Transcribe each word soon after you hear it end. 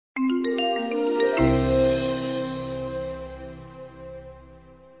Well,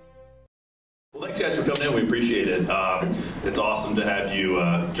 thanks guys for coming in. We appreciate it. It's awesome to have you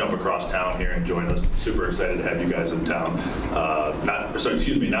jump across town here and join us. Super excited to have you guys in town.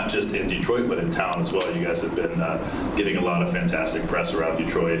 Not just in Detroit, but in town as well. You guys have been getting a lot of fantastic press around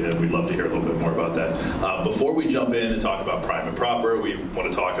Detroit, and we'd love to hear a little bit more about that. Before we jump in and talk about Prime and Proper, we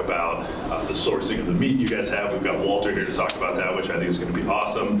want to talk about the sourcing of the meat you guys have. We've got Walter here to talk about that, which I think is going to be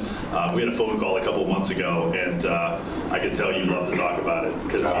awesome. We had a phone call a couple of months ago, and I can tell you love to talk about it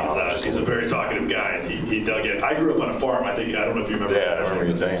because he's a very talkative guy. And he dug in. I grew up on a farm. I don't know if you remember. Yeah, I remember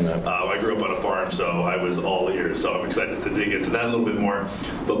you saying that. I grew up on a farm, so I was all ears. So I'm excited to dig into that a little bit more.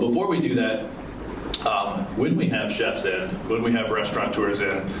 But before we do that, when we have chefs in, when we have restaurateurs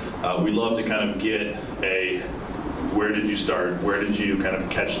in, we love to kind of get a where did you start? Where did you kind of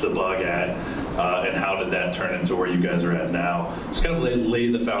catch the bug at? And how did that turn into where you guys are at now? Just kind of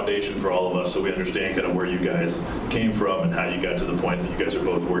lay the foundation for all of us so we understand kind of where you guys came from and how you got to the point that you guys are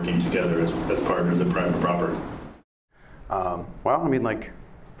both working together as partners at Prime and Proper. Well, I mean, like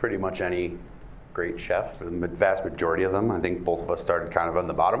pretty much any great chef, the vast majority of them, I think both of us started kind of on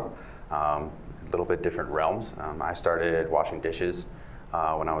the bottom, a little bit different realms. I started washing dishes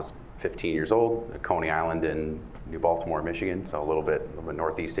when I was 15 years old at Coney Island in New Baltimore, Michigan, so a little bit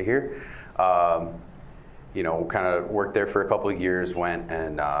northeast of here. You know, kind of worked there for a couple of years, went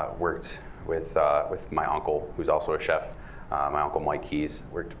and worked with my uncle, who's also a chef. My uncle Mike Keys,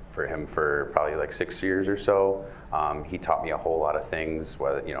 worked for him for probably like 6 years or so. He taught me a whole lot of things.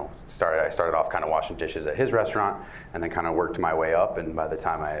 Whether, you know, I started off kind of washing dishes at his restaurant, and then kind of worked my way up. And by the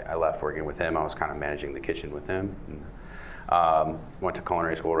time I left working with him, I was kind of managing the kitchen with him. And, went to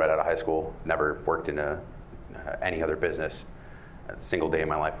culinary school right out of high school. Never worked in any other business a single day in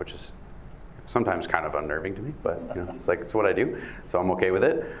my life, which is sometimes kind of unnerving to me. But you know, it's what I do, so I'm okay with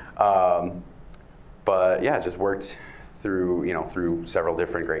it. But yeah, just worked through several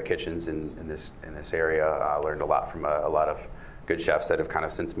different great kitchens in this area. I learned a lot from a lot of good chefs that have kind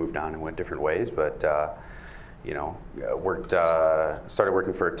of since moved on and went different ways. But you know, started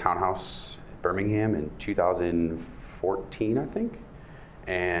working for Townhouse Birmingham in 2014, I think,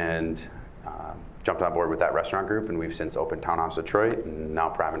 and jumped on board with that restaurant group. And we've since opened Townhouse Detroit and now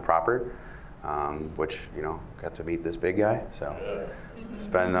Prime and Proper, which, you know, got to meet this big guy. So it's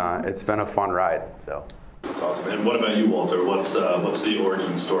been a fun ride. So. That's awesome. And what about you, Walter? What's the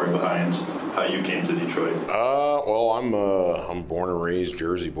origin story behind how you came to Detroit? Well, I'm born and raised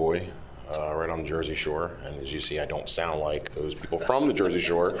Jersey boy, right on the Jersey Shore. And as you see, I don't sound like those people from the Jersey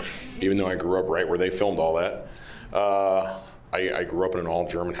Shore, even though I grew up right where they filmed all that. I grew up in an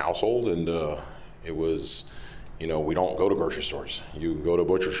all-German household, and it was, you know, we don't go to grocery stores. You go to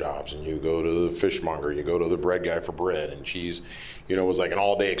butcher shops, and you go to the fishmonger, you go to the bread guy for bread and cheese. You know, it was like an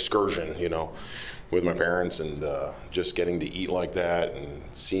all-day excursion, you know, with my parents, and just getting to eat like that and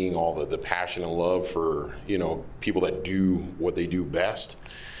seeing all the passion and love for, you know, people that do what they do best.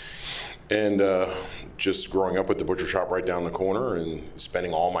 And just growing up at the butcher shop right down the corner and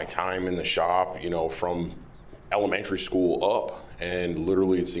spending all my time in the shop, you know, from elementary school up, and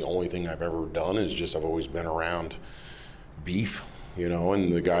literally it's the only thing I've ever done is just I've always been around beef, you know,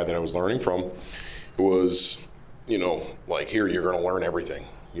 and the guy that I was learning from was, you know, like, here, you're gonna learn everything,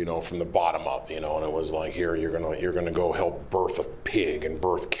 you know, from the bottom up, you know, and it was like, here, you're gonna go help birth a pig and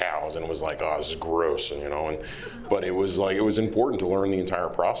birth cows, and it was like, oh, this is gross, and, you know, but it was like, it was important to learn the entire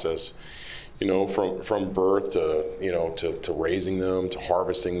process, you know, from birth to, you know, to raising them, to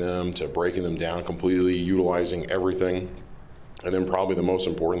harvesting them, to breaking them down completely, utilizing everything. And then probably the most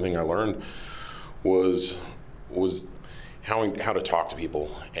important thing I learned was how to talk to people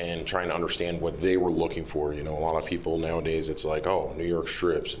and trying to understand what they were looking for. You know, a lot of people nowadays, it's like, oh, New York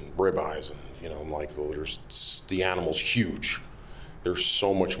strips and ribeyes, and, you know, I'm like, well, the animal's huge. There's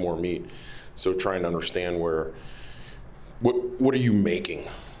so much more meat. So trying to understand what are you making?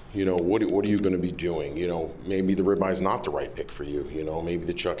 You know, what are you going to be doing? You know, maybe the ribeye is not the right pick for you. You know, maybe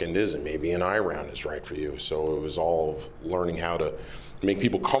the chuck end isn't. Maybe an eye round is right for you. So it was all of learning how to make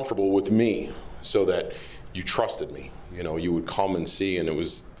people comfortable with me so that you trusted me. You know, you would come and see, and it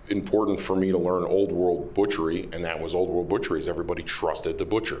was important for me to learn old world butchery, and that was old world butchery is everybody trusted the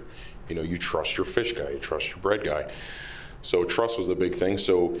butcher. You know, you trust your fish guy, you trust your bread guy. So trust was the big thing.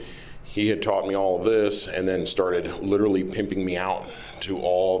 So he had taught me all of this, and then started literally pimping me out to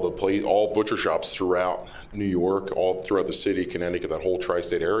all butcher shops throughout New York, all throughout the city, Connecticut, that whole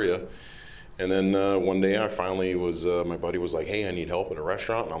tri-state area. And then one day I finally was, my buddy was like, hey, I need help in a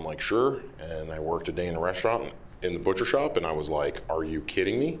restaurant. And I'm like, sure. And I worked a day in a restaurant in the butcher shop, and I was like, are you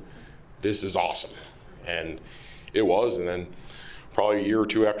kidding me? This is awesome. And it was. And then probably a year or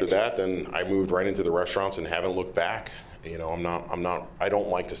two after that, then I moved right into the restaurants and haven't looked back. You know, I don't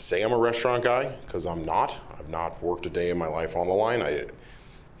like to say I'm a restaurant guy, because I'm not. I've not worked a day in my life on the line.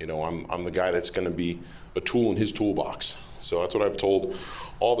 I'm the guy that's going to be a tool in his toolbox. So that's what I've told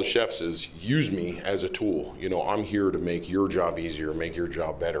all the chefs is, use me as a tool. You know, I'm here to make your job easier, make your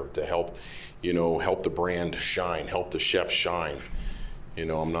job better, to help, you know, help the brand shine, help the chef shine. You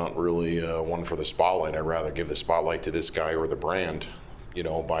know, I'm not really one for the spotlight. I'd rather give the spotlight to this guy or the brand, you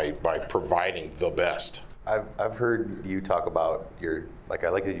know, by providing the best. I've heard you talk about your, like, I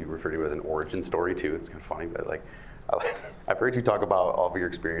like that you refer to it as an origin story too. It's kind of funny, but like, I've heard you talk about all of your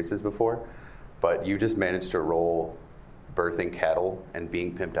experiences before, but you just managed to roll birthing cattle and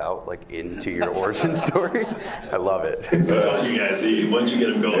being pimped out like into your origin story. I love it. You guys, once you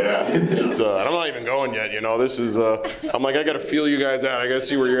get them going. Yeah, it's, I'm not even going yet. You know, this is. I'm like, I got to feel you guys out. I got to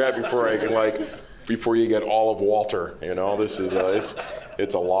see where you're at before I can before you get all of Walter. You know, this is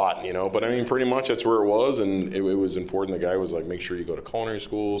it's a lot. You know, but I mean, pretty much that's where it was, and it was important. The guy was like, make sure you go to culinary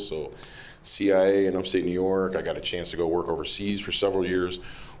school. So, CIA in upstate New York. I got a chance to go work overseas for several years,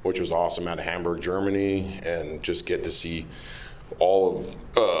 which was awesome, out of Hamburg, Germany, and just get to see all of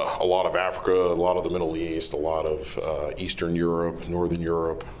a lot of Africa, a lot of the Middle East, a lot of Eastern Europe, Northern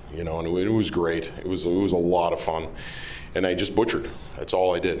Europe, you know, and it was great. It was a lot of fun, and I just butchered. That's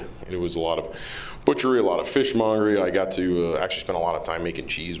all I did. It was a lot of butchery, a lot of fishmongery. I got to actually spend a lot of time making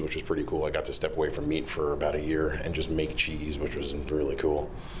cheese, which was pretty cool. I got to step away from meat for about a year and just make cheese, which was really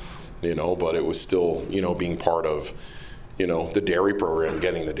cool, you know. But it was still, you know, being part of, you know, the dairy program,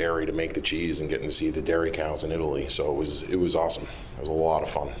 getting the dairy to make the cheese and getting to see the dairy cows in Italy. So it was awesome. It was a lot of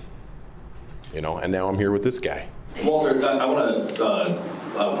fun, you know, and now I'm here with this guy. Walter, I want to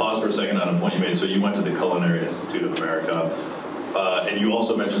pause for a second on a point you made. So you went to the Culinary Institute of America, and you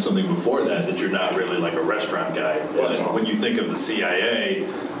also mentioned something before that you're not really like a restaurant guy. But when you think of the CIA,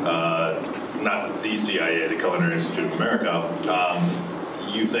 not the CIA, the Culinary Institute of America,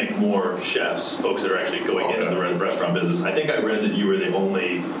 you think more chefs, folks that are actually going into the restaurant business. I think I read that you were the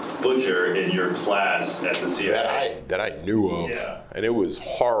only butcher in your class at the CIA. That I knew of. Yeah. And it was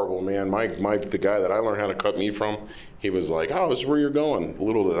horrible, man. The guy that I learned how to cut meat from, he was like, oh, this is where you're going.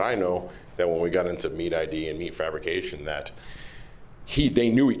 Little did I know that when we got into meat ID and meat fabrication that they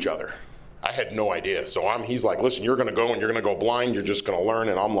knew each other. I had no idea. So he's like, listen, you're going to go and you're going to go blind. You're just going to learn.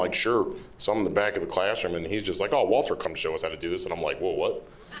 And I'm like, sure. So I'm in the back of the classroom, and he's just like, oh, Walter, come show us how to do this. And I'm like, whoa, what?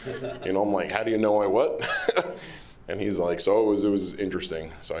 You know, I'm like, how do you know I what? And he's like, so it was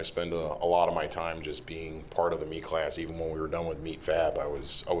interesting. So I spend a lot of my time just being part of the meat class. Even when we were done with meat fab, I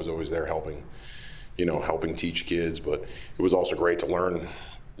was always there helping teach kids. But it was also great to learn,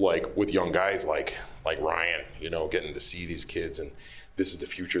 like, with young guys like Ryan, you know, getting to see these kids, and this is the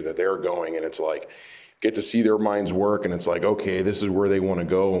future that they're going, and it's like, get to see their minds work, and it's like, okay, this is where they want to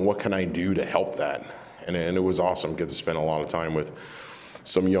go, and what can I do to help that? And it was awesome. Get to spend a lot of time with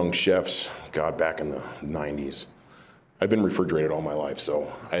some young chefs, God, back in the 90s. I've been refrigerated all my life,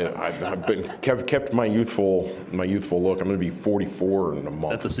 so I've kept my youthful look. I'm going to be 44 in a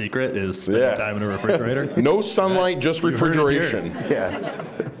month. That's the secret, is spending time in a refrigerator? No sunlight, just refrigeration. Yeah.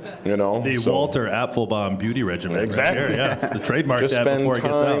 You know, the Walter Apfelbaum beauty regimen. Exactly. Right here, yeah. The trademark just that spend before it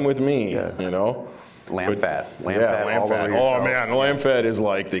gets time out. with me. Yeah. You know. Lamb fat. Lamb fat. Oh man, lamb fat is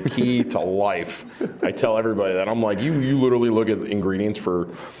like the key to life. I tell everybody that. I'm like, you literally look at the ingredients for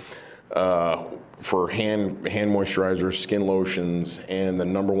hand moisturizers, skin lotions, and the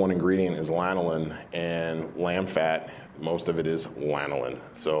 #1 ingredient is lanolin, and lamb fat, most of it is lanolin.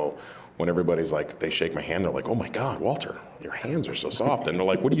 So when everybody's like, they shake my hand, they're like, oh my God, Walter, your hands are so soft. And they're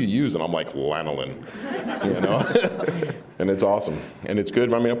like, what do you use? And I'm like, lanolin, you know? And it's awesome. And it's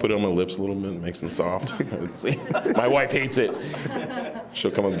good. I mean, I put it on my lips a little bit, it makes them soft. My wife hates it. She'll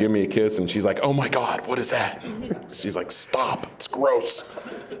come and give me a kiss, and she's like, oh my God, what is that? She's like, stop, it's gross.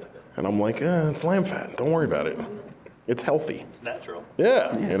 And I'm like, it's lamb fat, don't worry about it. It's healthy. It's natural.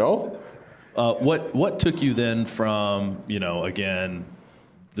 Yeah, you know? What took you then from, you know, again,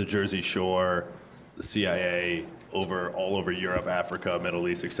 the Jersey Shore, the CIA, all over Europe, Africa, Middle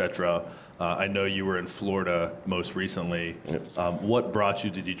East, etc. I know you were in Florida most recently. Yep. What brought you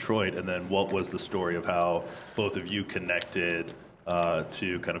to Detroit, and then what was the story of how both of you connected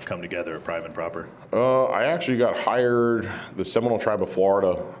to kind of come together at Prime and Proper? I actually got hired, the Seminole Tribe of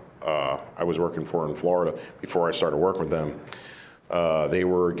Florida, I was working for in Florida before I started working with them. They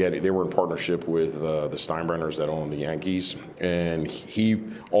were in partnership with the Steinbrenners that own the Yankees, and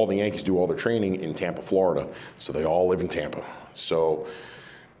all the Yankees do all their training in Tampa, Florida, so they all live in Tampa. So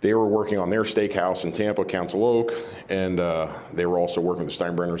they were working on their steakhouse in Tampa, Council Oak, and they were also working with the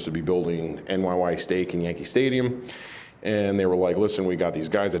Steinbrenners to be building NYY Steak in Yankee Stadium. And they were like, listen, we got these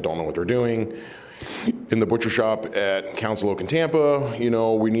guys that don't know what they're doing in the butcher shop at Council Oak in Tampa. You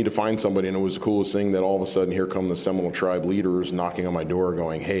know, we need to find somebody. And it was the coolest thing that all of a sudden here come the Seminole tribe leaders knocking on my door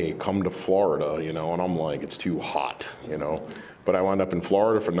going, hey, come to Florida, you know. And I'm like, it's too hot, you know. But I wound up in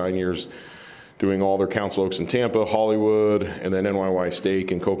Florida for 9 years doing all their Council Oaks in Tampa, Hollywood, and then NYY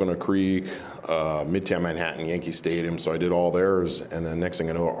Steak in Coconut Creek, Midtown Manhattan, Yankee Stadium. So I did all theirs. And then next thing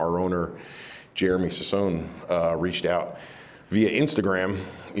I know, our owner, Jeremy Sassone, reached out via Instagram,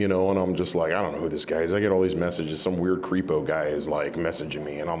 you know, and I'm just like, I don't know who this guy is. I get all these messages. Some weird creepo guy is like messaging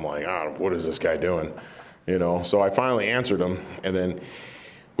me, and I'm like, what is this guy doing? You know, so I finally answered him, and then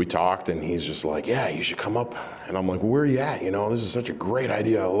we talked, and he's just like, yeah, you should come up. And I'm like, well, where are you at? You know, this is such a great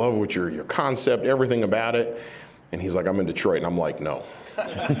idea. I love what your concept, everything about it. And he's like, I'm in Detroit. And I'm like, no.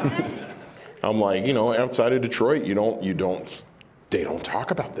 I'm like, you know, outside of Detroit, they don't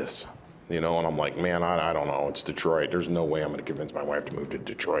talk about this. You know, and I'm like, man, I don't know. It's Detroit. There's no way I'm going to convince my wife to move to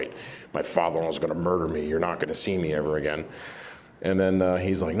Detroit. My father-in-law's going to murder me. You're not going to see me ever again. And then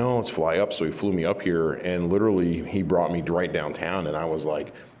he's like, no, let's fly up. So he flew me up here, and literally he brought me right downtown, and I was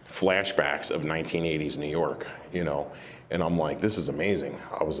like, flashbacks of 1980s New York, you know. And I'm like, this is amazing.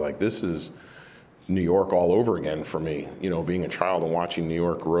 I was like, this is New York all over again for me, you know, being a child and watching New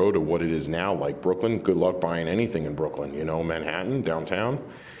York grow to what it is now. Like Brooklyn, good luck buying anything in Brooklyn, you know, Manhattan, downtown.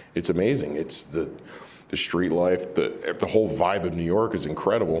 It's amazing. It's the street life, the whole vibe of New York is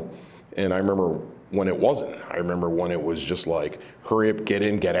incredible. And I remember when it wasn't. I remember when it was just like, hurry up, get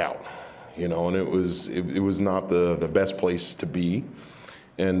in, get out. You know, and it was not the best place to be.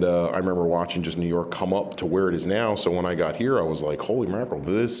 And I remember watching just New York come up to where it is now. So when I got here, I was like, holy mackerel,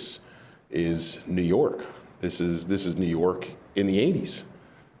 this is New York. This is New York in the 80s,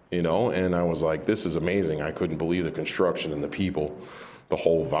 you know? And I was like, this is amazing. I couldn't believe the construction and the people, the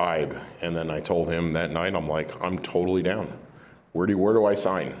whole vibe. And then I told him that night, I'm like, I'm totally down. Where do I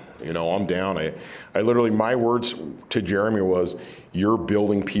sign? You know, I'm down. I literally, my words to Jeremy was, you're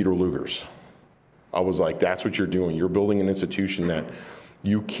building Peter Luger's. I was like, that's what you're doing. You're building an institution that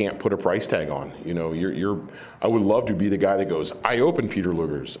you can't put a price tag on. You know, I would love to be the guy that goes, I opened Peter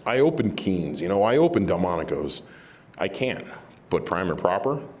Luger's, I opened Keen's, you know, I opened Delmonico's. I can't. But Prime and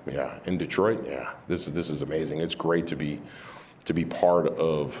Proper, yeah, in Detroit, yeah, this is amazing. It's great to be part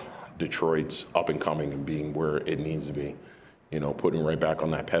of Detroit's up and coming and being where it needs to be. You know, putting right back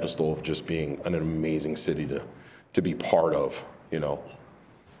on that pedestal of just being an amazing city to be part of, you know.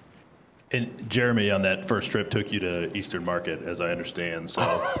 And Jeremy, on that first trip, took you to Eastern Market, as I understand. So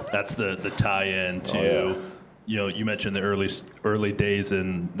that's the tie-in to, yeah. You know, you mentioned the early days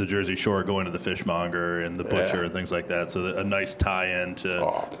in the Jersey Shore, going to the fishmonger and the butcher and things like that. So a nice tie-in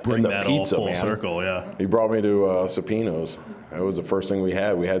to bring that pizza, all full circle. Yeah. He brought me to Supino's. That was the first thing we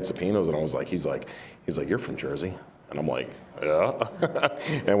had. We had Supino's, and I was like, he's like, you're from Jersey, and I'm like, yeah.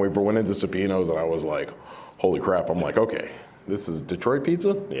 And we went into Supino's, and I was like, holy crap. I'm like, okay, this is Detroit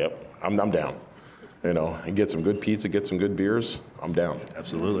pizza. Yep, I'm down. You know, and get some good pizza, get some good beers. I'm down.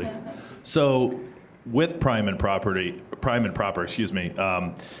 Absolutely. So, with Prime and Proper, excuse me,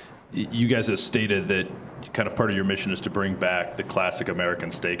 you guys have stated that kind of part of your mission is to bring back the classic American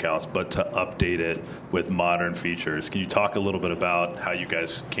steakhouse, but to update it with modern features. Can you talk a little bit about how you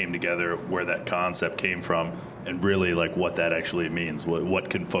guys came together, where that concept came from, and really like what that actually means? What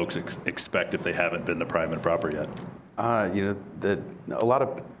can folks expect if they haven't been to Prime and Proper yet? You know, a lot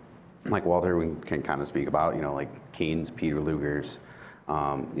of, like Walter, we can kind of speak about, you know, like Keen's, Peter Luger's,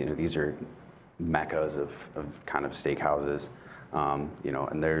 you know, these are meccas of kind of steakhouses, you know,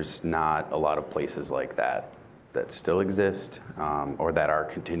 and there's not a lot of places like that still exist, or that are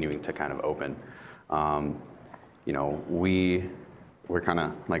continuing to kind of open. You know, we're kind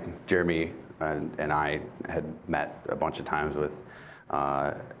of like Jeremy and I had met a bunch of times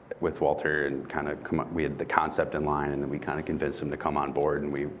with Walter and kind of we had the concept in line, and then we kind of convinced him to come on board,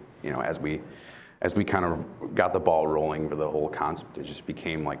 and we, you know, as we kind of got the ball rolling for the whole concept, it just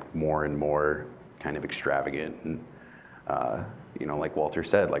became like more and more kind of extravagant. And, you know, like Walter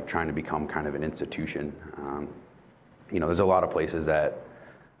said, like trying to become kind of an institution. You know, there's a lot of places that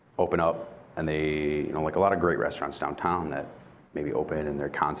open up and they, you know, like a lot of great restaurants downtown that maybe open and their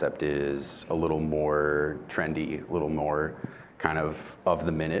concept is a little more trendy, a little more kind of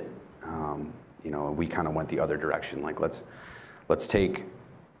the minute. You know, we kind of went the other direction. Like let's take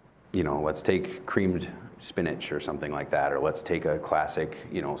creamed spinach or something like that, or let's take a classic,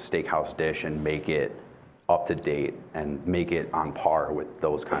 you know, steakhouse dish and make it up to date and make it on par with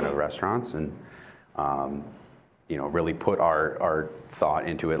those kind of restaurants, and you know, really put our thought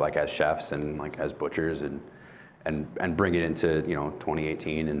into it, like as chefs and like as butchers, and bring it into, you know,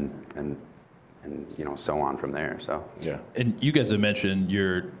 2018 and and so on from there. So Yeah. And you guys have mentioned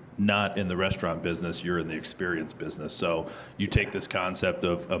you're not in the restaurant business, you're in the experience business. So you take this concept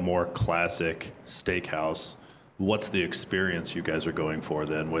of a more classic steakhouse. What's the experience you guys are going for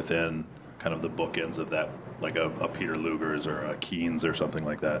then within kind of the bookends of that, like a Peter Luger's or a Keen's or something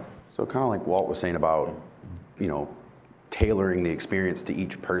like that? So kind of like Walt was saying about, tailoring the experience to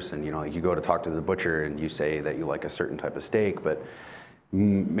each person. Like you go to talk to the butcher and you say that you like a certain type of steak, but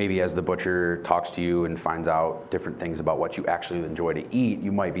maybe as the butcher talks to you and finds out different things about what you actually enjoy to eat, he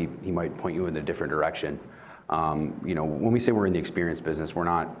might point you in a different direction. When we say we're in the experience business, we're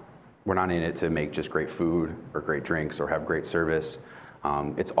not in it to make just great food or great drinks or have great service.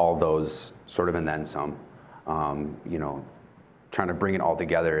 It's all those sort of and then some. Trying to bring it all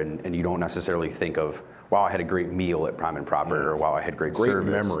together, and you don't necessarily think of, wow, I had a great meal at Prime and Proper, or wow, I had great service.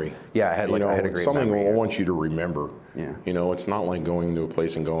 Memory. Yeah, I had a great it's something memory. I want you to remember. Yeah. It's not like going to a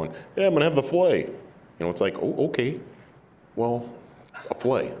place and going, yeah, I'm gonna have the filet. It's like, oh, okay, well, a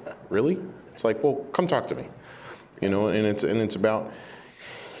filet, really? It's like, well, come talk to me. And it's about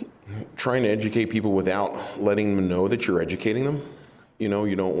trying to educate people without letting them know that you're educating them. You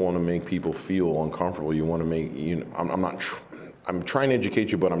don't want to make people feel uncomfortable. You want to make, I'm trying to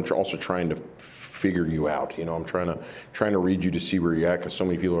educate you, but I'm also trying to figure you out. I'm trying to read you to see where you're at, because so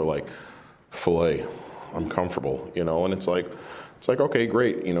many people are like, filet, I'm comfortable, and it's like, okay,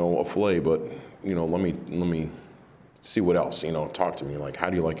 great, a filet, but let me see what else, talk to me. Like, how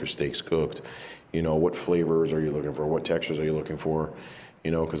do you like your steaks cooked? What flavors are you looking for? What textures are you looking for?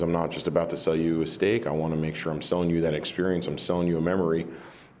 Because I'm not just about to sell you a steak. I want to make sure I'm selling you that experience. I'm selling you a memory.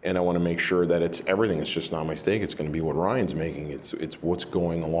 And I want to make sure that it's everything. It's just not my steak. It's going to be what Ryan's making. It's what's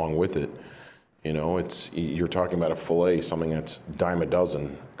going along with it. You're talking about a filet, something that's dime a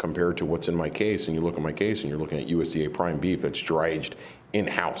dozen compared to what's in my case. And you look at my case and you're looking at USDA prime beef that's dry aged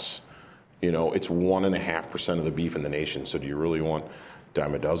in-house. It's 1.5% of the beef in the nation. So do you really want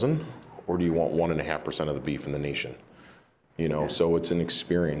dime a dozen, or do you want 1.5% of the beef in the nation? So it's an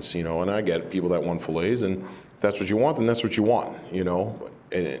experience, and I get people that want fillets, and if that's what you want, then that's what you want,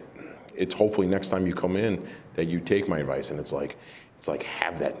 and it's hopefully next time you come in that you take my advice, and it's like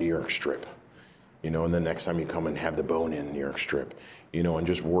have that New York strip, and then next time you come and have the bone-in New York strip, and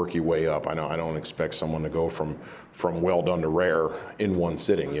just work your way up. I don't expect someone to go from well done to rare in one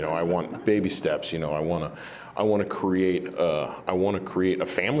sitting. I want baby steps. I want to create a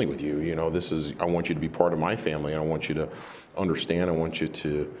family with you. I want you to be part of my family. I want you to understand. I want you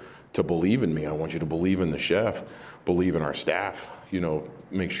to believe in me. I want you to believe in the chef, believe in our staff.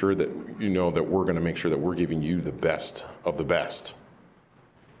 Make sure that that we're going to make sure that we're giving you the best of the best.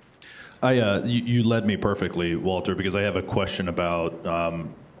 You led me perfectly, Walter, because I have a question about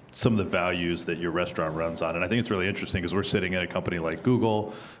some of the values that your restaurant runs on. And I think it's really interesting because we're sitting at a company like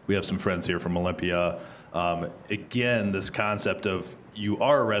Google. We have some friends here from Olympia. Again, this concept of you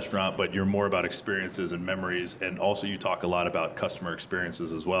are a restaurant, but you're more about experiences and memories. And also you talk a lot about customer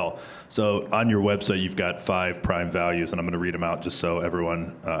experiences as well. So on your website, you've got 5 prime values, and I'm going to read them out just so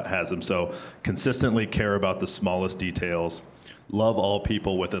everyone has them. So consistently care about the smallest details, love all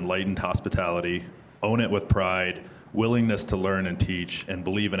people with enlightened hospitality, own it with pride, willingness to learn and teach, and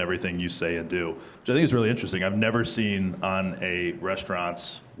believe in everything you say and do, which I think is really interesting. I've never seen on a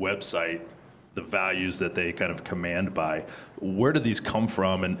restaurant's website the values that they kind of command by. Where did these come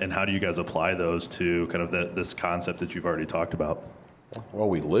from, and how do you guys apply those to kind of this concept that you've already talked about? Well,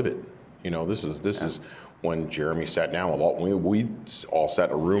 we live it. This is when Jeremy sat down with we all sat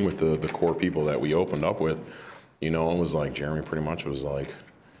in a room with the core people that we opened up with, and it was like Jeremy pretty much was like,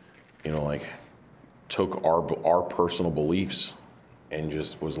 took our personal beliefs and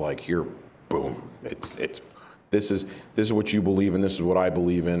just was like, here, boom, this is what you believe in, this is what I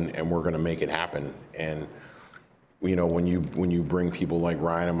believe in, and we're going to make it happen. And when you bring people like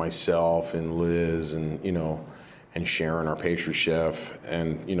Ryan and myself and Liz and and Sharon, our pastry chef,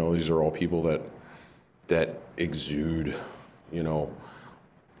 and these are all people that exude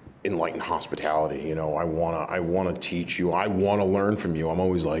enlightened hospitality. I want to teach you. I want to learn from you. I'm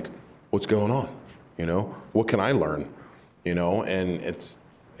always like, what's going on? What can I learn? And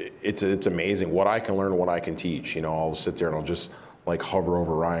it's amazing what I can learn and what I can teach. I'll sit there and I'll just like hover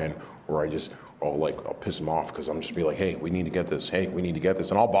over Ryan, or I'll piss him off because I'm just be like, hey, we need to get this. Hey, we need to get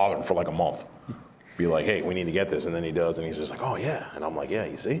this. And I'll bother him for like a month. Be like, hey, we need to get this. And then he does, and he's just like, oh yeah. And I'm like, yeah,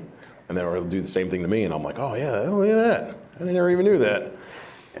 you see? And then he'll do the same thing to me, and I'm like, oh yeah, look at that. I never even knew that.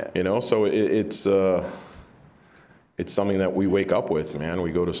 Yeah. So it's something that we wake up with, man.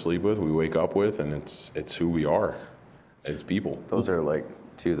 We go to sleep with, we wake up with, and it's who we are as people.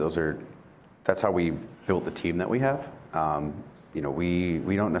 That's how we've built the team that we have.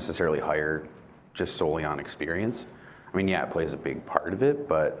 We don't necessarily hire just solely on experience. I mean, yeah, it plays a big part of it,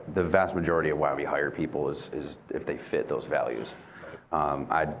 but the vast majority of why we hire people is if they fit those values.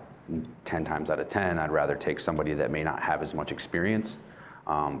 10 times out of 10, I'd rather take somebody that may not have as much experience,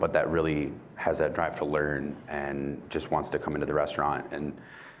 but that really has that drive to learn and just wants to come into the restaurant. And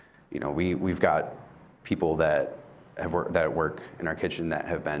you know, we've got people that work in our kitchen that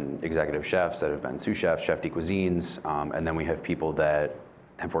have been executive chefs, that have been sous chefs, chef de cuisines, and then we have people that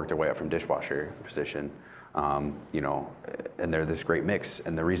have worked their way up from dishwasher position. You know, and they're this great mix,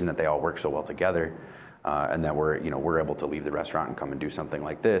 and the reason that they all work so well together, and that we're able to leave the restaurant and come and do something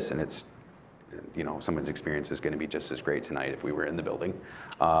like this, and it's, you know, someone's experience is going to be just as great tonight if we were in the building,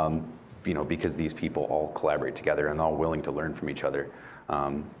 you know, because these people all collaborate together and all willing to learn from each other.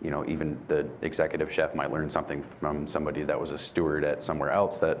 You know, even the executive chef might learn something from somebody that was a steward at somewhere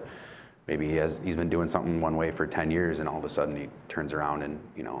else that maybe he's been doing something one way for 10 years, and all of a sudden he turns around and,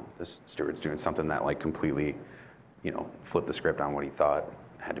 you know, this steward's doing something that like completely, you know, flipped the script on what he thought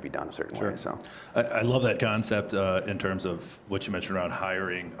had to be done a certain way. So I love that concept in terms of what you mentioned around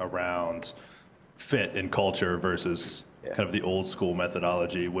hiring around fit and culture versus kind of the old school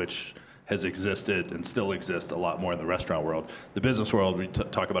methodology, which has existed and still exists a lot more in the restaurant world. The business world, we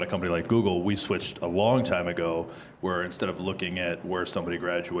talk about a company like Google, we switched a long time ago where instead of looking at where somebody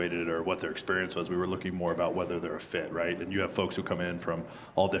graduated or what their experience was, we were looking more about whether they're a fit, right? And you have folks who come in from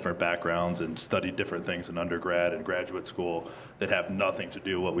all different backgrounds and study different things in undergrad and graduate school that have nothing to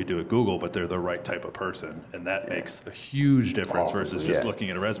do with what we do at Google, but they're the right type of person. And that makes a huge difference versus just looking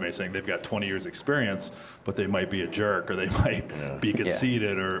at a resume saying they've got 20 years experience, but they might be a jerk or they might be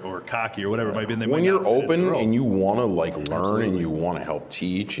conceited or cocky or whatever it might be. And they when might you're not fit open the role. and you want to like learn and you want to help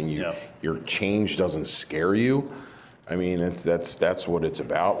teach and your change doesn't scare you, I mean, that's what it's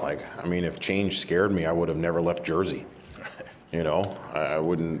about. Like, I mean, if change scared me, I would have never left Jersey. You know, I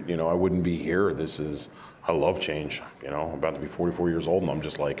wouldn't be here. I love change. You know, I'm about to be 44 years old, and I'm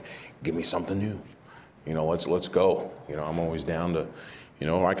just like, give me something new. You know, let's go. You know, I'm always down to, you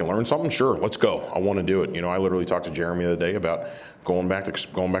know, I can learn something. Sure, let's go. I want to do it. You know, I literally talked to Jeremy the other day about going back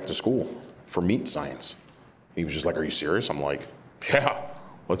to school for meat science. He was just like, "Are you serious?" I'm like, "Yeah,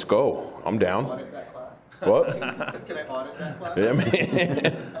 let's go. I'm down." Audit that class. What? Can I audit that class? Yeah,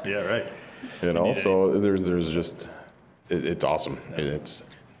 man. Yeah, right. You know, so there's just, it's awesome. It's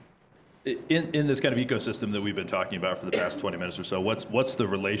in this kind of ecosystem that we've been talking about for the past 20 minutes or so, what's the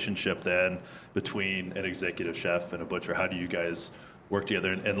relationship then between an executive chef and a butcher? How do you guys work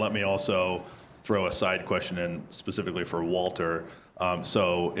together? And let me also throw a side question in specifically for Walter.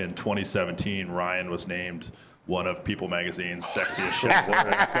 So in 2017, Ryan was named one of People Magazine's sexiest chefs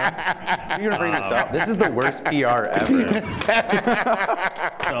ever. you're gonna bring this up. This is the worst PR ever.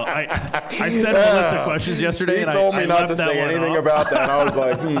 So I sent him a list of questions yesterday, he and told I me not left to that say one anything off. about that. I was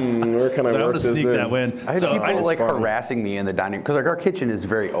like, where can I So I'm work gonna this sneak in? that win. I had So people like funny. harassing me in the dining room because like our kitchen is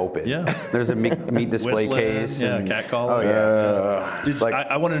very open. Yeah. There's a meat display Whistling, case. yeah, and, cat call. Oh yeah. Did, Like-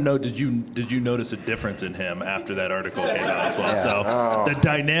 I want to know, did you notice a difference in him after that article came out as well? Yeah. So the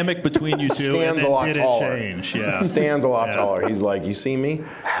dynamic between you two, and Stands a then lot did taller. it change? Yeah. Stands a lot Yeah. taller. He's like, you see me?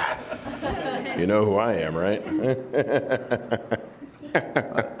 You know who I am, right?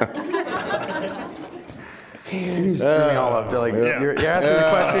 You just threw me all up. Like, Yeah. you're asking the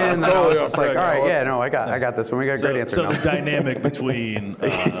question, and then I Totally was just off like, track all now. right, yeah, no, I got this one. We got a great answer So now. the dynamic between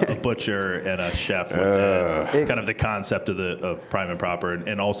a butcher and a chef, within kind of the concept of prime and proper,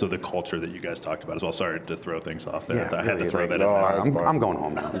 and also the culture that you guys talked about as well. Sorry to throw things off there. Yeah, I had to really, throw like, that no, in there. I'm going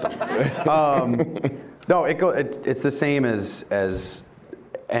home now. No, it's the same as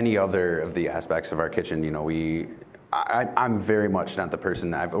any other of the aspects of our kitchen. You know, I'm very much not the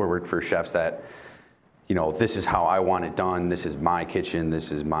person that I've worked for chefs that, you know, this is how I want it done. This is my kitchen.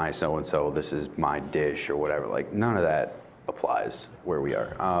 This is my so-and-so. This is my dish or whatever. Like, none of that applies where we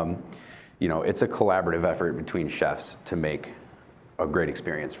are. You know, it's a collaborative effort between chefs to make a great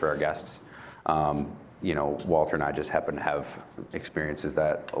experience for our guests. You know, Walter and I just happen to have experiences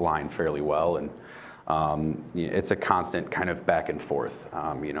that align fairly well, and it's a constant kind of back and forth.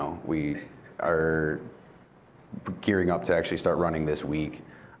 You know, we are gearing up to actually start running this week.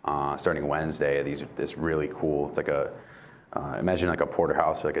 Starting Wednesday, this really cool, it's like imagine like a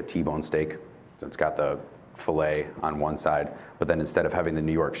porterhouse, like a T-bone steak. So it's got the filet on one side, but then instead of having the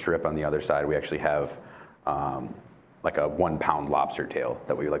New York strip on the other side, we actually have like a 1 pound lobster tail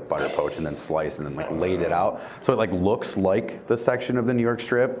that we like butter poach and then slice and then like laid it out. So it like looks like the section of the New York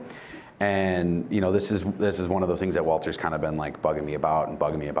strip. And you know, this is one of those things that Walter's kind of been like bugging me about.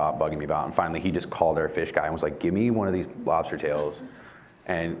 And finally he just called our fish guy and was like, give me one of these lobster tails.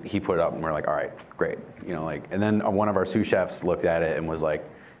 And he put it up and we're like, all right, great. You know, like, and then one of our sous chefs looked at it and was like,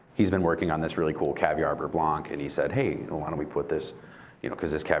 he's been working on this really cool caviar beurre blanc, and he said, hey, why don't we put this,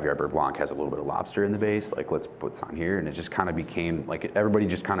 because this caviar beurre blanc has a little bit of lobster in the base, like let's put this on here. And it just kind of became like, everybody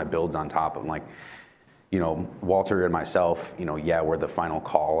just kind of builds on top of like, Walter and myself, yeah, we're the final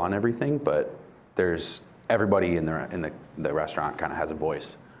call on everything, but there's everybody in the restaurant kind of has a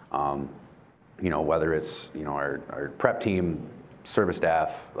voice. Whether it's, our prep team, service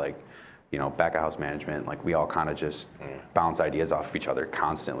staff, like, back of house management, like we all kind of just bounce ideas off of each other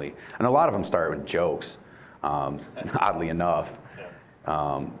constantly. And a lot of them start with jokes, oddly enough. We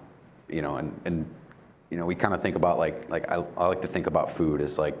kind of think about like I like to think about food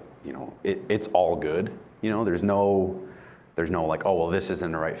as like, it's all good. There's no like, oh, well, this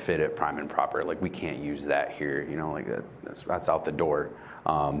isn't the right fit at Prime and Proper. Like we can't use that here, like that's out the door.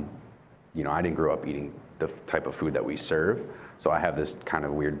 I didn't grow up eating the type of food that we serve. So I have this kind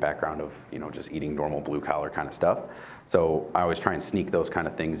of weird background of, just eating normal blue collar kind of stuff. So I always try and sneak those kind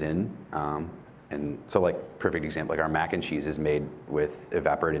of things in. And so like, perfect example, like our mac and cheese is made with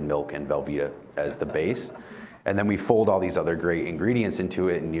evaporated milk and Velveeta as the base. And then we fold all these other great ingredients into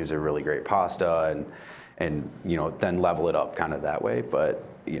it and use a really great pasta and then level it up kind of that way. But,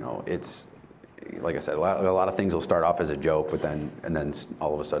 it's, like I said, a lot of things will start off as a joke, but then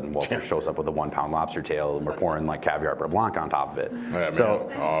all of a sudden Walter shows up with a 1 pound lobster tail, and we're pouring like caviar beurre blanc on top of it. Yeah, so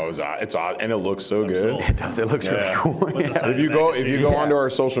it's odd, and it looks so good. It does. It looks really cool. Yeah. If you go onto our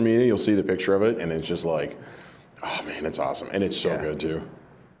social media, you'll see the picture of it, and it's just like, oh man, it's awesome, and it's so good too.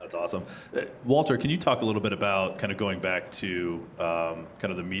 That's awesome. Walter, can you talk a little bit about kind of going back to kind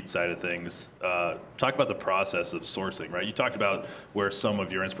of the meat side of things? Talk about the process of sourcing, right? You talked about where some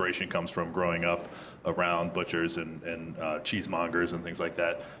of your inspiration comes from growing up around butchers and cheesemongers and things like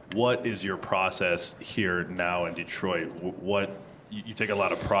that. What is your process here now in Detroit? You take a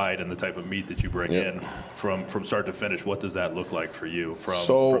lot of pride in the type of meat that you bring in from start to finish. What does that look like for you from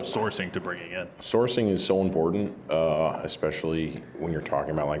sourcing to bringing in? Sourcing is so important, especially when you're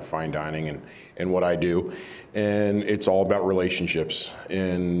talking about like fine dining and what I do. And it's all about relationships.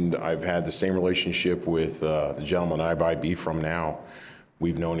 And I've had the same relationship with the gentleman I buy beef from now.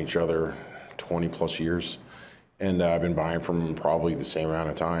 We've known each other 20 plus years. And I've been buying from him probably the same amount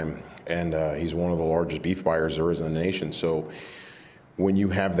of time. And he's one of the largest beef buyers there is in the nation. So when you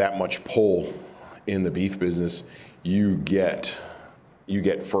have that much pull in the beef business, you get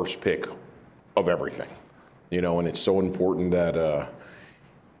first pick of everything, and it's so important that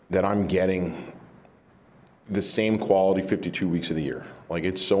I'm getting the same quality 52 weeks of the year. Like,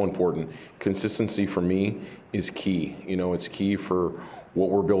 it's so important. Consistency for me is key. It's key for what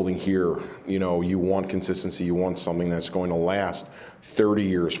we're building here. You want consistency. You want something that's going to last 30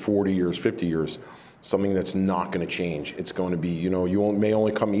 years, 40 years, 50 years. Something that's not going to change. It's going to be, you may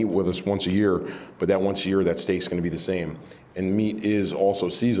only come eat with us once a year, but that once a year, that steak's going to be the same. And meat is also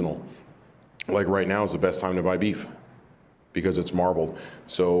seasonal. Like right now is the best time to buy beef because it's marbled.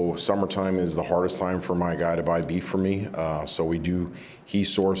 So summertime is the hardest time for my guy to buy beef for me. He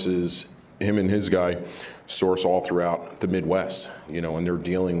sources, him and his guy source all throughout the Midwest, and they're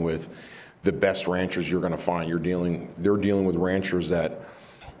dealing with the best ranchers you're going to find. They're dealing with ranchers that,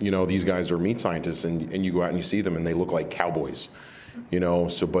 these guys are meat scientists, and you go out and you see them and they look like cowboys,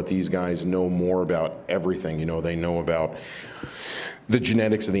 but these guys know more about everything. They know about the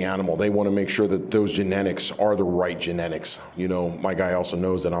genetics of the animal. They want to make sure that those genetics are the right genetics. My guy also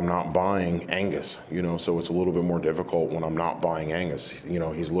knows that I'm not buying Angus, so it's a little bit more difficult when I'm not buying Angus.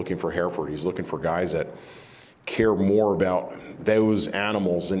 He's looking for Hereford. He's looking for guys that care more about those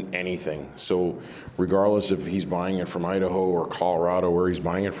animals than anything. So regardless if he's buying it from Idaho or Colorado, where he's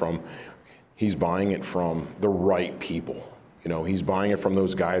buying it from the right people. He's buying it from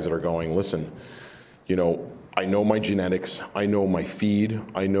those guys that are going, listen, I know my genetics, I know my feed,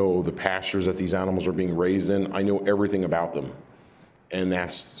 I know the pastures that these animals are being raised in, I know everything about them. And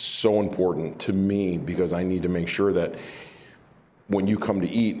that's so important to me because I need to make sure that when you come to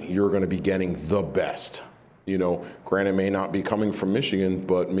eat, you're going to be getting the best. Granted, may not be coming from Michigan,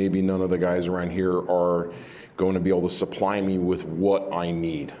 but maybe none of the guys around here are going to be able to supply me with what I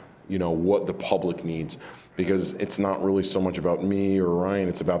need, what the public needs, because it's not really so much about me or Ryan,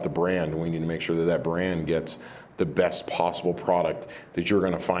 it's about the brand. We need to make sure that that brand gets the best possible product that you're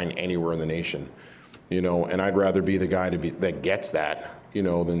going to find anywhere in the nation, and I'd rather be the guy that gets that,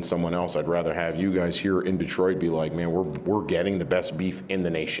 than someone else. I'd rather have you guys here in Detroit be like, man, we're getting the best beef in the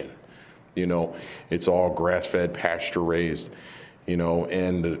nation. It's all grass-fed, pasture-raised,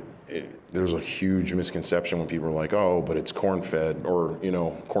 and there's a huge misconception when people are like, oh, but it's corn-fed or,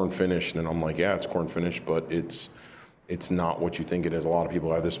 corn-finished. And I'm like, yeah, it's corn-finished, but it's not what you think it is. A lot of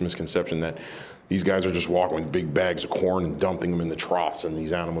people have this misconception that, these guys are just walking with big bags of corn and dumping them in the troughs, and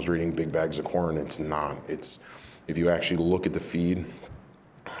these animals are eating big bags of corn. It's not. It's, if you actually look at the feed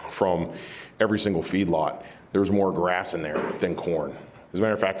from every single feed lot, there's more grass in there than corn. As a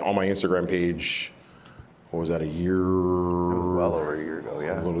matter of fact, on my Instagram page, what was that, a year? Well over a year ago,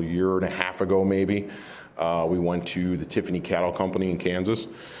 yeah. A little year and a half ago, maybe. We went to the Tiffany Cattle Company in Kansas.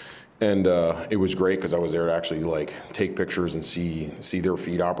 And it was great because I was there to actually like take pictures and see their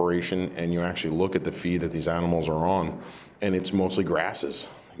feed operation, and you actually look at the feed that these animals are on, and it's mostly grasses.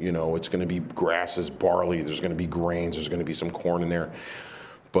 You know, it's going to be grasses, barley, there's going to be grains, there's going to be some corn in there,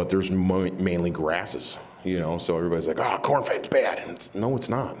 but there's mainly grasses, you know, so everybody's like, ah, corn-fed's bad. And no, it's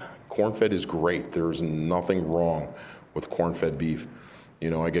not. Corn-fed is great. There's nothing wrong with corn-fed beef. You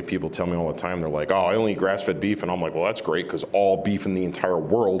know, I get people tell me all the time, they're like, oh, I only eat grass-fed beef, and I'm like, well, that's great, because all beef in the entire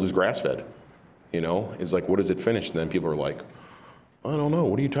world is grass-fed. You know, it's like, what does it finish? And then people are like, I don't know,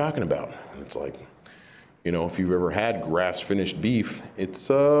 what are you talking about? And it's like, you know, if you've ever had grass-finished beef, it's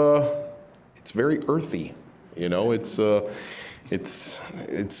very earthy. You know, it's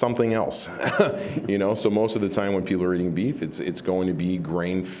something else. You know, so most of the time when people are eating beef, it's going to be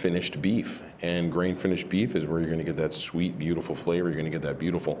grain-finished beef. And grain-finished beef is where you're going to get that sweet, beautiful flavor. You're going to get that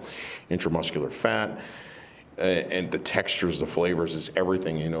beautiful intramuscular fat. And the textures, the flavors, is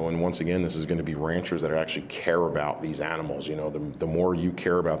everything, you know. And once again, this is going to be ranchers that actually care about these animals. You know, the more you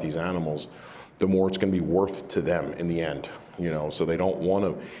care about these animals, the more it's going to be worth to them in the end. You know, so they don't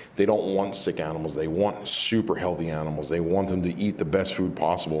want sick animals. They want super healthy animals. They want them to eat the best food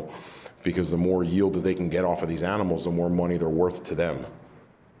possible, because the more yield that they can get off of these animals, the more money they're worth to them.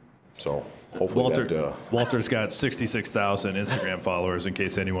 So hopefully Walter's got 66,000 Instagram followers, in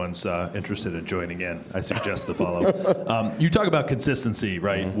case anyone's interested in joining in. I suggest the follow. You talk about consistency,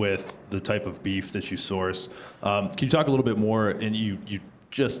 right, with the type of beef that you source. Can you talk a little bit more, and you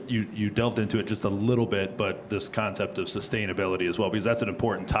delved into it just a little bit, but this concept of sustainability as well, because that's an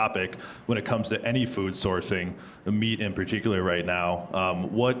important topic when it comes to any food sourcing, meat in particular right now.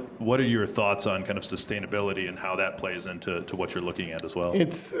 What are your thoughts on kind of sustainability and how that plays into what you're looking at as well?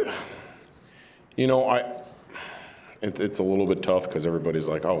 It's, you know, it's a little bit tough because everybody's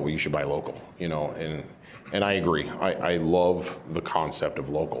like, oh, well, you should buy local, you know, and I agree. I love the concept of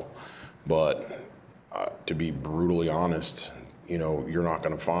local, but to be brutally honest, you know, you're not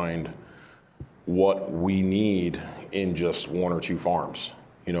going to find what we need in just one or two farms,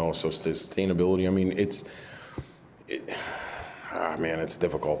 you know. So sustainability, I mean, man, it's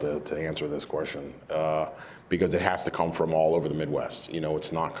difficult to answer this question because it has to come from all over the Midwest. You know,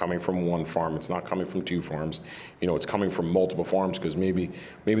 it's not coming from one farm, it's not coming from two farms, you know, it's coming from multiple farms, because maybe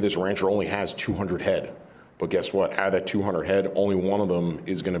this rancher only has 200 head, but guess what? Out of that 200 head, only one of them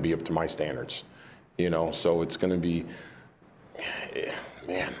is going to be up to my standards, you know. So it's going to be,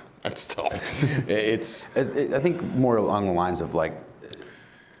 man, that's tough. I think more along the lines of like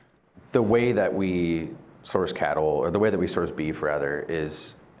the way that we source cattle, or the way that we source beef rather,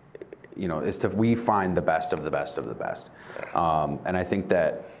 is, you know, we find the best of the best of the best. And I think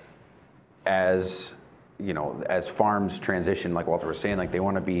that as, you know, as farms transition, like Walter was saying, like they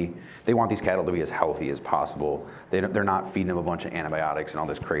want these cattle to be as healthy as possible. They're not feeding them a bunch of antibiotics and all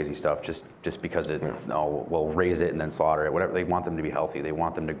this crazy stuff just because we'll raise it and then slaughter it, whatever. They want them to be healthy. They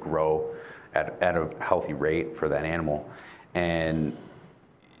want them to grow at a healthy rate for that animal. And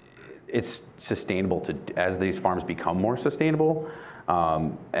it's sustainable as these farms become more sustainable,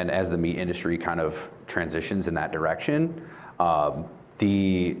 and as the meat industry kind of transitions in that direction,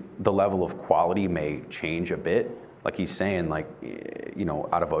 the level of quality may change a bit. Like he's saying, like, you know,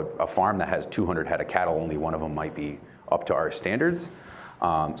 out of a farm that has 200 head of cattle, only one of them might be up to our standards.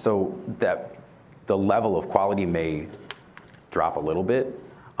 So that the level of quality may drop a little bit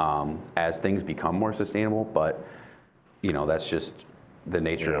as things become more sustainable, but, you know, that's just the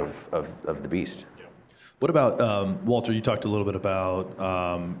nature of the beast. What about, Walter, you talked a little bit about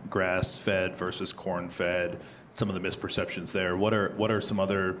grass-fed versus corn-fed, some of the misperceptions there. What are some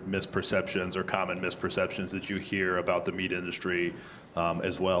other misperceptions or common misperceptions that you hear about the meat industry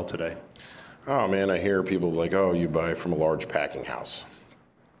as well today? Oh man, I hear people like, oh, you buy from a large packing house.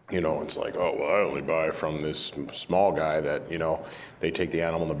 You know, it's like, oh, well, I only buy from this small guy that, you know, they take the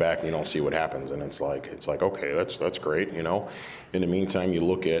animal in the back and you don't see what happens. And it's like, okay, that's great, you know. In the meantime, you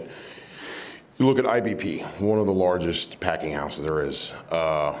look at IBP, one of the largest packing houses there is.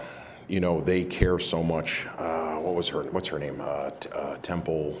 You know, they care so much. What's her name?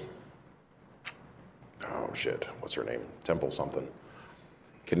 Temple. Oh shit, what's her name? Temple something.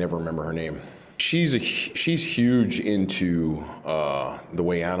 Can never remember her name. she's huge into the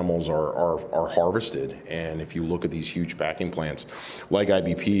way animals are harvested. And if you look at these huge packing plants like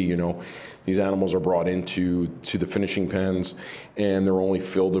IBP, you know, these animals are brought into the finishing pens, and they're only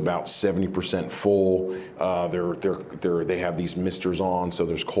filled about 70% full. They have these misters on, so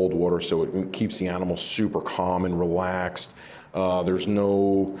there's cold water, so it keeps the animals super calm and relaxed. There's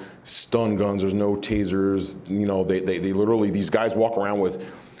no stun guns, there's no tasers. You know, they literally, these guys walk around with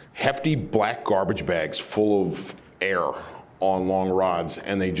hefty black garbage bags full of air on long rods,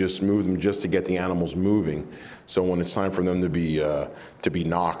 and they just move them just to get the animals moving. So when it's time for them to be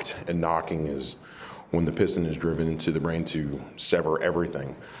knocked, and knocking is when the piston is driven into the brain to sever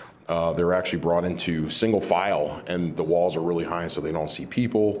everything. They're actually brought into single file, and the walls are really high so they don't see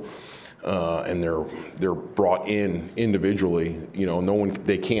people. And they're brought in individually. You know,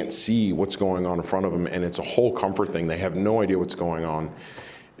 they can't see what's going on in front of them, and it's a whole comfort thing. They have no idea what's going on,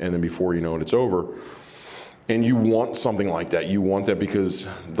 and then before you know it, it's over. And you want something like that. You want that because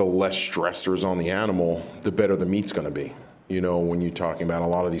the less stress there's on the animal, the better the meat's going to be. You know, when you're talking about a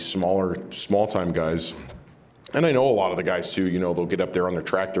lot of these small-time guys, and I know a lot of the guys too, you know, they'll get up there on their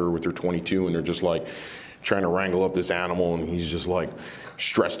tractor with their 22 and they're just like trying to wrangle up this animal, and he's just like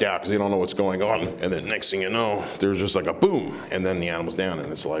stressed out because they don't know what's going on. And then next thing you know, there's just like a boom, and then the animal's down,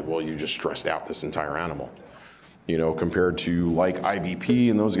 and it's like, well, you just stressed out this entire animal. You know, compared to like IBP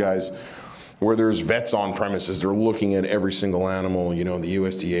and those guys, where there's vets on premises, they're looking at every single animal. You know, the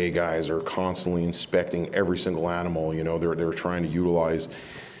USDA guys are constantly inspecting every single animal. You know, they're trying to utilize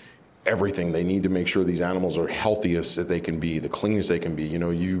everything. They need to make sure these animals are healthiest that they can be, the cleanest they can be. You know,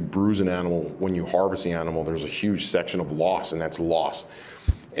 you bruise an animal, when you harvest the animal, there's a huge section of loss, and that's loss.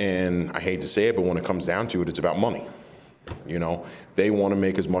 And I hate to say it, but when it comes down to it, it's about money. You know, they want to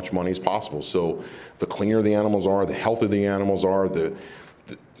make as much money as possible. So the cleaner the animals are, the healthier the animals are,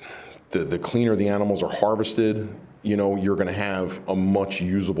 the cleaner the animals are harvested, you know, you're going to have a much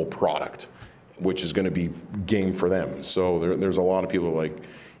usable product, which is going to be game for them. So there's a lot of people like,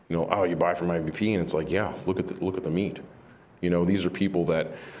 you know, oh, you buy from IBP, and it's like, yeah, look at the meat. You know, these are people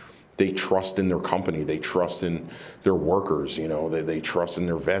that they trust in their company, they trust in their workers. You know, they trust in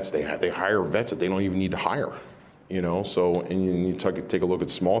their vets. They hire vets that they don't even need to hire. You know, so, and you take a look at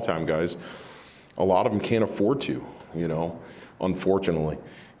small-time guys, a lot of them can't afford to, you know, unfortunately.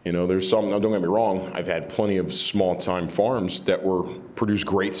 You know, there's some, now don't get me wrong, I've had plenty of small-time farms that produce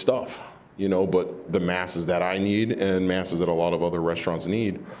great stuff, you know, but the masses that I need and masses that a lot of other restaurants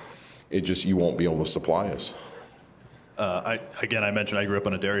need, you won't be able to supply us. I mentioned I grew up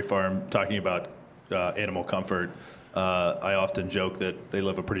on a dairy farm. Talking about animal comfort, I often joke that they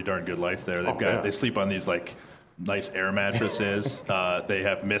live a pretty darn good life there. They sleep on these like nice air mattresses. They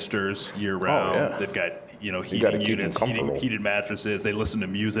have misters year round. Oh, yeah. They've got, you know, heating units, heated mattresses. They listen to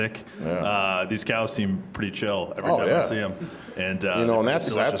music. Yeah. These cows seem pretty chill every time I see them. And you know, and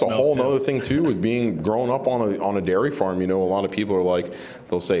that's a whole other thing too with growing up on a dairy farm. You know, a lot of people are like,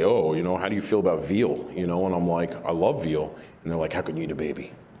 they'll say, oh, you know, how do you feel about veal? You know, and I'm like, I love veal. And they're like, how can you eat a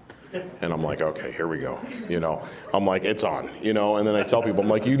baby? And I'm like, okay, here we go. You know, I'm like, it's on. You know, and then I tell people, I'm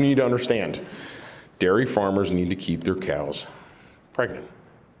like, you need to understand, dairy farmers need to keep their cows pregnant,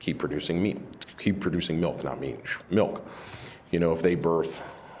 keep producing meat, keep producing milk, not meat, milk. You know, if they birth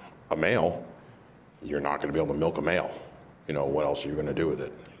a male, you're not going to be able to milk a male. You know, what else are you going to do with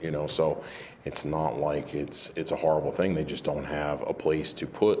it? You know, so it's not like it's a horrible thing. They just don't have a place to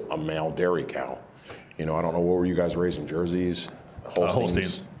put a male dairy cow. You know, I don't know, what were you guys raising, Jerseys?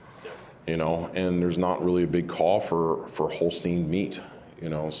 Holsteins. You know, and there's not really a big call for Holstein meat. You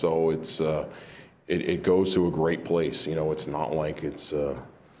know, so it goes to a great place. You know, it's not like it's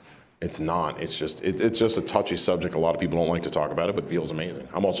not. It's just a touchy subject. A lot of people don't like to talk about it, but veal's amazing.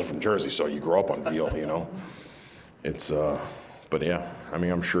 I'm also from Jersey, so you grow up on veal. You know, but yeah. I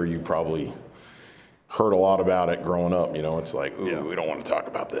mean, I'm sure you probably heard a lot about it growing up. You know, it's like, ooh, we don't want to talk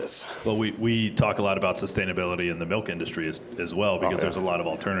about this. Well, we talk a lot about sustainability in the milk industry as well, because there's a lot of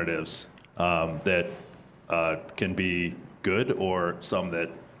alternatives that can be good, or some that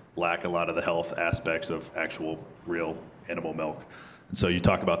lack a lot of the health aspects of actual real animal milk. And so you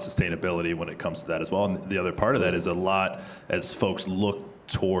talk about sustainability when it comes to that as well. And the other part of that is, a lot, as folks look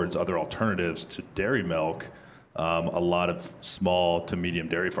towards other alternatives to dairy milk, a lot of small to medium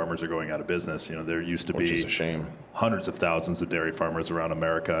dairy farmers are going out of business. You know, there used to be hundreds of thousands of dairy farmers around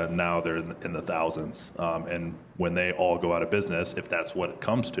America, and now they're in the thousands. And when they all go out of business, if that's what it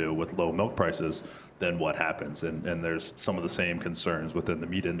comes to with low milk prices, then what happens? And there's some of the same concerns within the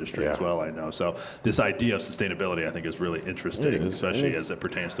meat industry Yeah. as well, I know. So this idea of sustainability, I think, is really interesting, It is. especially as it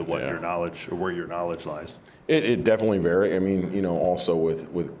pertains to what your knowledge, or where your knowledge lies. It definitely varies. I mean, you know, also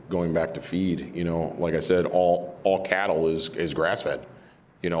with going back to feed, you know, like I said, all cattle is grass fed,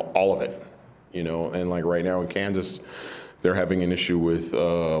 you know, all of it, you know, and like right now in Kansas, they're having an issue with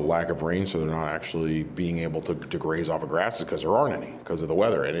lack of rain, so they're not actually being able to graze off of grasses because there aren't any because of the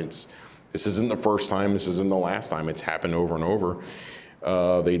weather. And this isn't the first time, this isn't the last time. It's happened over and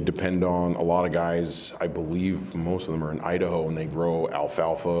over. They depend on a lot of guys. I believe most of them are in Idaho, and they grow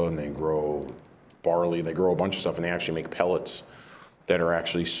alfalfa and they grow barley. They grow a bunch of stuff, and they actually make pellets that are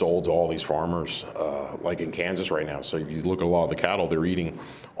actually sold to all these farmers, like in Kansas right now. So if you look at a lot of the cattle, they're eating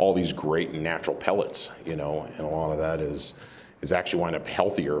all these great natural pellets, you know, and a lot of that is actually wind up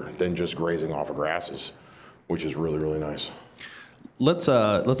healthier than just grazing off of grasses, which is really, really nice. Let's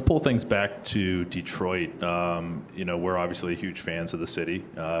pull things back to Detroit. You know, we're obviously huge fans of the city.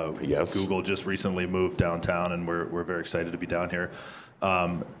 Yes. Google just recently moved downtown, and we're very excited to be down here.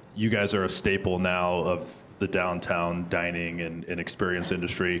 You guys are a staple now of the downtown dining and experience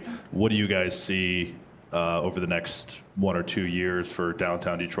industry. What do you guys see over the next 1 or 2 years for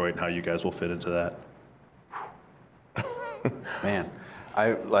downtown Detroit, and how you guys will fit into that? Man,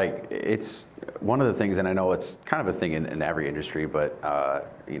 it's one of the things, and I know it's kind of a thing in every industry, but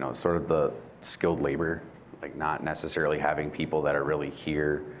you know, sort of the skilled labor, like not necessarily having people that are really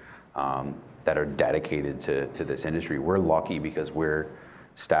here, that are dedicated to this industry. We're lucky because we're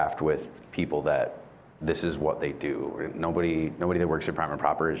staffed with people that this is what they do. Nobody that works at Prime and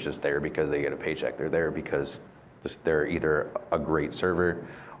Proper is just there because they get a paycheck. They're there because they're either a great server,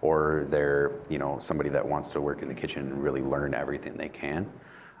 or they're, you know, somebody that wants to work in the kitchen and really learn everything they can.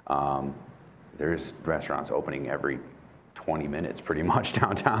 There's restaurants opening every 20 minutes pretty much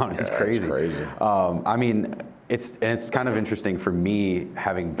downtown. It's crazy. It's crazy. I mean, it's kind of interesting for me,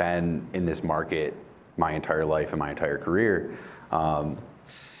 having been in this market my entire life and my entire career,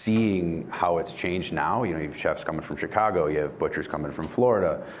 seeing how it's changed now. You know, you have chefs coming from Chicago, you have butchers coming from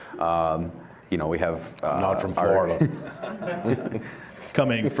Florida. You know, we have Not from Florida.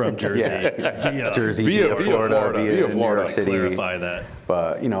 Coming from Jersey, via Florida, via New York City. Clarify that.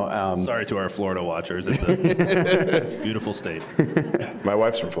 But you know, sorry to our Florida watchers. It's a beautiful state. My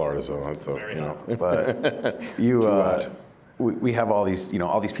wife's from Florida, so that's you know. But we have all these, you know,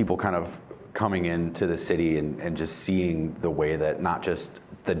 all these people kind of coming into the city and just seeing the way that not just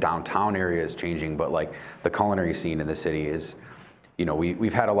the downtown area is changing, but like the culinary scene in the city is, you know,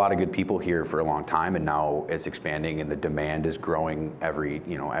 we've had a lot of good people here for a long time, and now it's expanding and the demand is growing every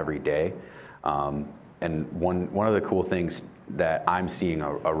day. And one of the cool things that I'm seeing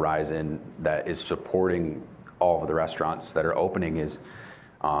a rise in that is supporting all of the restaurants that are opening is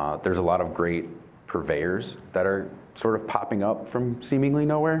there's a lot of great purveyors that are sort of popping up from seemingly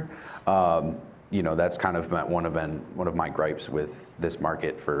nowhere. You know, that's kind of one of my gripes with this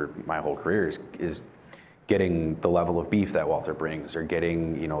market for my whole career is getting the level of beef that Walter brings, or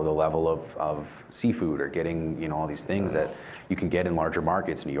getting, you know, the level of seafood, or getting, you know, all these things that you can get in larger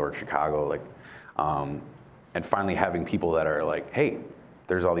markets, New York, Chicago, like, and finally having people that are like, hey,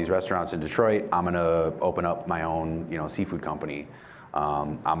 there's all these restaurants in Detroit, I'm gonna open up my own, you know, seafood company.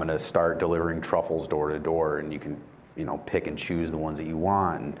 I'm gonna start delivering truffles door to door, and you can, you know, pick and choose the ones that you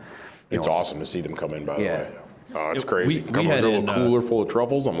want. And, It's awesome to see them come in, by the way. Oh, it's crazy. We Come had with a in, little cooler full of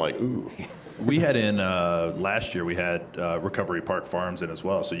truffles. I'm like, ooh. We had in last year, we had Recovery Park Farms in as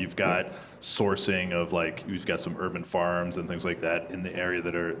well. So you've got sourcing of, like, you've got some urban farms and things like that in the area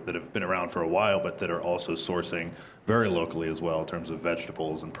that have been around for a while, but that are also sourcing very locally as well in terms of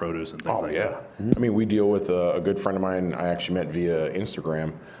vegetables and produce and things like that. I mean, we deal with a good friend of mine I actually met via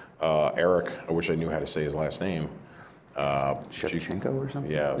Instagram, Eric. I wish I knew how to say his last name. Shevchenko or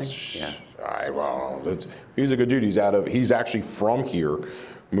something? Yes. Yeah. Well, he's a good dude. He's actually from here,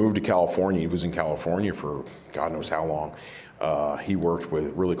 moved to California. He was in California for God knows how long. He worked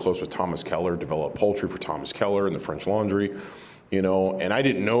really close with Thomas Keller, developed poultry for Thomas Keller and the French Laundry, you know, and I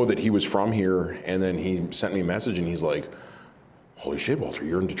didn't know that he was from here. And then he sent me a message and he's like, holy shit, Walter,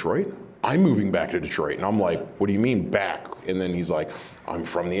 you're in Detroit? I'm moving back to Detroit. And I'm like, what do you mean back? And then he's like, I'm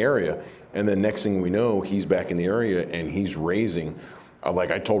from the area. And then next thing we know, he's back in the area and he's raising.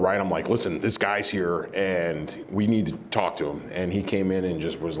 Like I told Ryan, I'm like, listen, this guy's here and we need to talk to him. And he came in and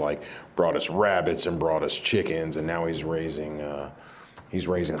just was like, brought us rabbits and brought us chickens, and now he's raising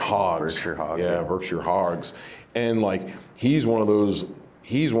hogs. Berkshire hogs. Yeah, Berkshire hogs. And like he's one of those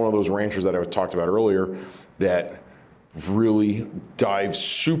ranchers that I talked about earlier that really dives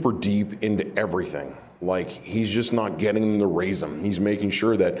super deep into everything. Like, he's just not getting them to raise them. He's making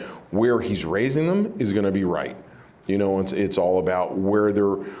sure that where he's raising them is going to be right. You know, it's all about where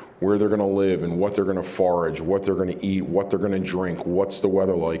they're going to live and what they're going to forage, what they're going to eat, what they're going to drink, what's the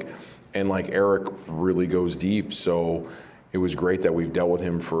weather like. And like, Eric really goes deep. So it was great that we've dealt with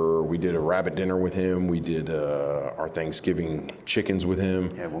him we did a rabbit dinner with him. We did our Thanksgiving chickens with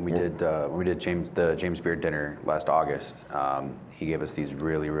him. Yeah, when we did the James Beard dinner last August, he gave us these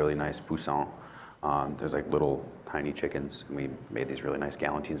really, really nice poissons. There's like little tiny chickens, and we made these really nice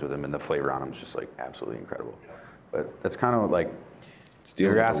galantines with them, and the flavor on them is just like absolutely incredible. But that's kind of like,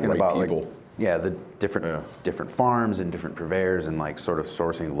 you're asking about people. Like, yeah, the different farms and different purveyors and like sort of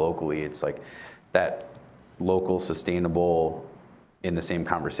sourcing locally. It's like that local, sustainable, in the same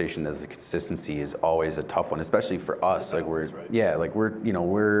conversation as the consistency is always a tough one, especially for us. Like we're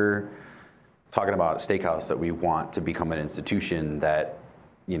talking about a steakhouse that we want to become an institution that,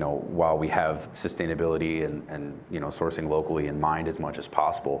 you know, while we have sustainability and you know, sourcing locally in mind as much as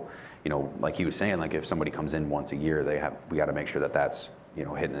possible, you know, like he was saying, like if somebody comes in once a year, we got to make sure that that's, you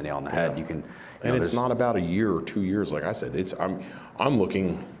know, hitting the nail on the head. You can, and it's not about a year or 2 years. Like I said, I'm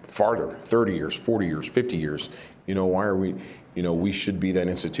looking farther, 30 years, 40 years, 50 years. You know, why are we, you know, we should be that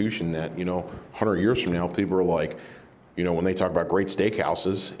institution that, you know, 100 years from now, people are like, you know, when they talk about great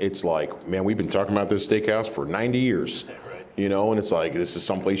steakhouses, it's like, man, we've been talking about this steakhouse for 90 years. You know, and it's like, this is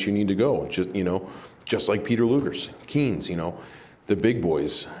someplace you need to go. Just, you know, just like Peter Luger's, Keen's, you know, the big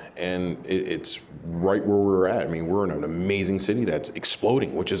boys. And it's right where we're at. I mean, we're in an amazing city that's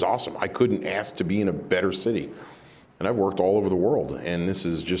exploding, which is awesome. I couldn't ask to be in a better city. And I've worked all over the world, and this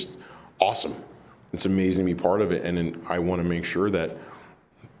is just awesome. It's amazing to be part of it. And I want to make sure that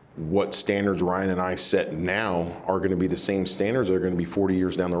what standards Ryan and I set now are going to be the same standards that are going to be 40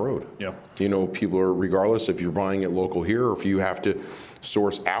 years down the road. Yeah. You know, people are, regardless if you're buying it local here or if you have to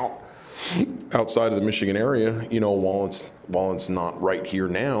source outside of the Michigan area, you know, while it's not right here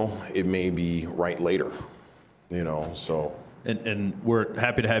now, it may be right later, you know, so. And we're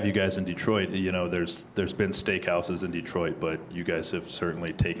happy to have you guys in Detroit. You know, there's been steakhouses in Detroit, but you guys have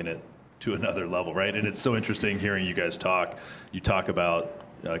certainly taken it to another level, right? And it's so interesting hearing you guys talk. You talk about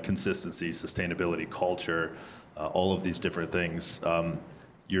consistency, sustainability, culture, all of these different things.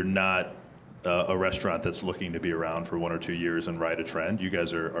 You're not a restaurant that's looking to be around for 1 or 2 years and ride a trend. You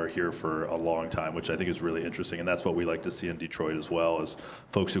guys are here for a long time, which I think is really interesting. And that's what we like to see in Detroit as well, is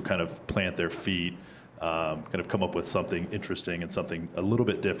folks who kind of plant their feet, kind of come up with something interesting and something a little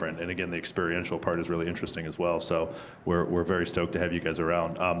bit different. And again, the experiential part is really interesting as well. So we're very stoked to have you guys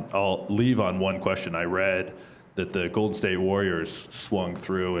around. I'll leave on one question. I read that the Golden State Warriors swung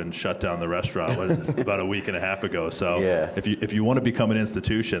through and shut down the restaurant about a week and a half ago. So yeah. if you want to become an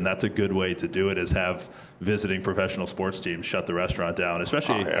institution, that's a good way to do it, is have visiting professional sports teams shut the restaurant down.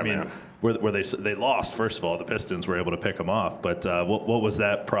 Especially, I mean, where they lost, first of all, the Pistons were able to pick them off. But what was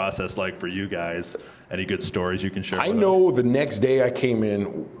that process like for you guys? Any good stories you can share with us? I know the next day I came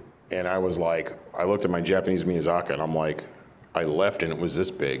in and I was like, I looked at my Japanese miyazaki and I'm like, I left and it was this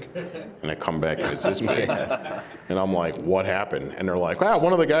big, and I come back and it's this big. And I'm like, what happened? And they're like,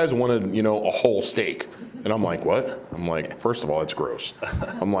 one of the guys wanted, you know, a whole steak. And I'm like, what? I'm like, first of all, it's gross.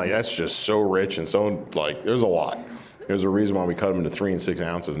 I'm like, that's just so rich and so, like, there's a lot. There's a reason why we cut them into 3 and 6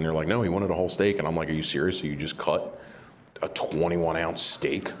 ounces. And they're like, no, he wanted a whole steak. And I'm like, are you serious? So you just cut a 21-ounce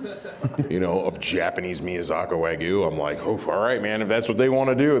steak, you know, of Japanese Miyazaki Wagyu? I'm like, oh, all right, man, if that's what they want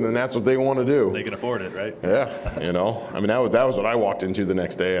to do, and then that's what they want to do. They can afford it, right? Yeah, you know, I mean, that was what I walked into the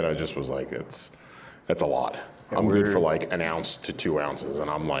next day, and I just was like, that's a lot. I'm good for like 1 ounce to 2 ounces,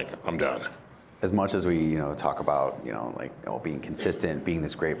 and I'm like, I'm done. As much as we, you know, talk about, you know, like, oh, being consistent, being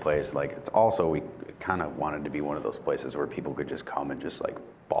this great place, like, it's also, we kind of wanted to be one of those places where people could just come and just like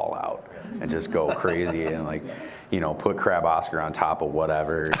ball out and just go crazy and like, you know, put crab Oscar on top of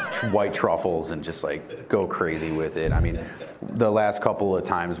whatever, white truffles, and just like go crazy with it. I mean, the last couple of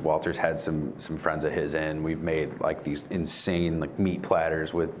times Walter's had some friends of his in, we've made like these insane like meat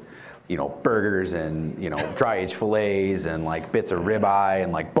platters with, you know, burgers and, you know, dry aged fillets and like bits of ribeye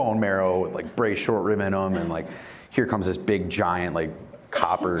and like bone marrow with like braised short rib in them, and like here comes this big giant like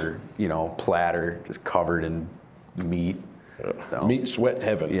copper, you know, platter just covered in meat. So. Meat, sweat,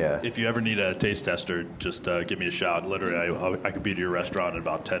 heaven. Yeah. If you ever need a taste tester, just give me a shout. Literally, I could be to your restaurant in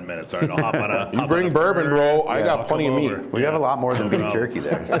about 10 minutes. All right, I'll hop on a. You bring bourbon, bro. I got plenty of meat. We have a lot more than beef jerky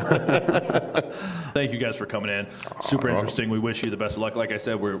there. So. Thank you guys for coming in. Super interesting. We wish you the best of luck. Like I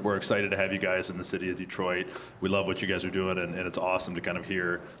said, we're excited to have you guys in the city of Detroit. We love what you guys are doing, and it's awesome to kind of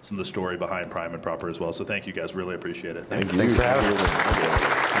hear some of the story behind Prime and Proper as well. So thank you guys. Really appreciate it. Thanks for having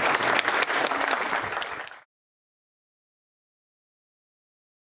us.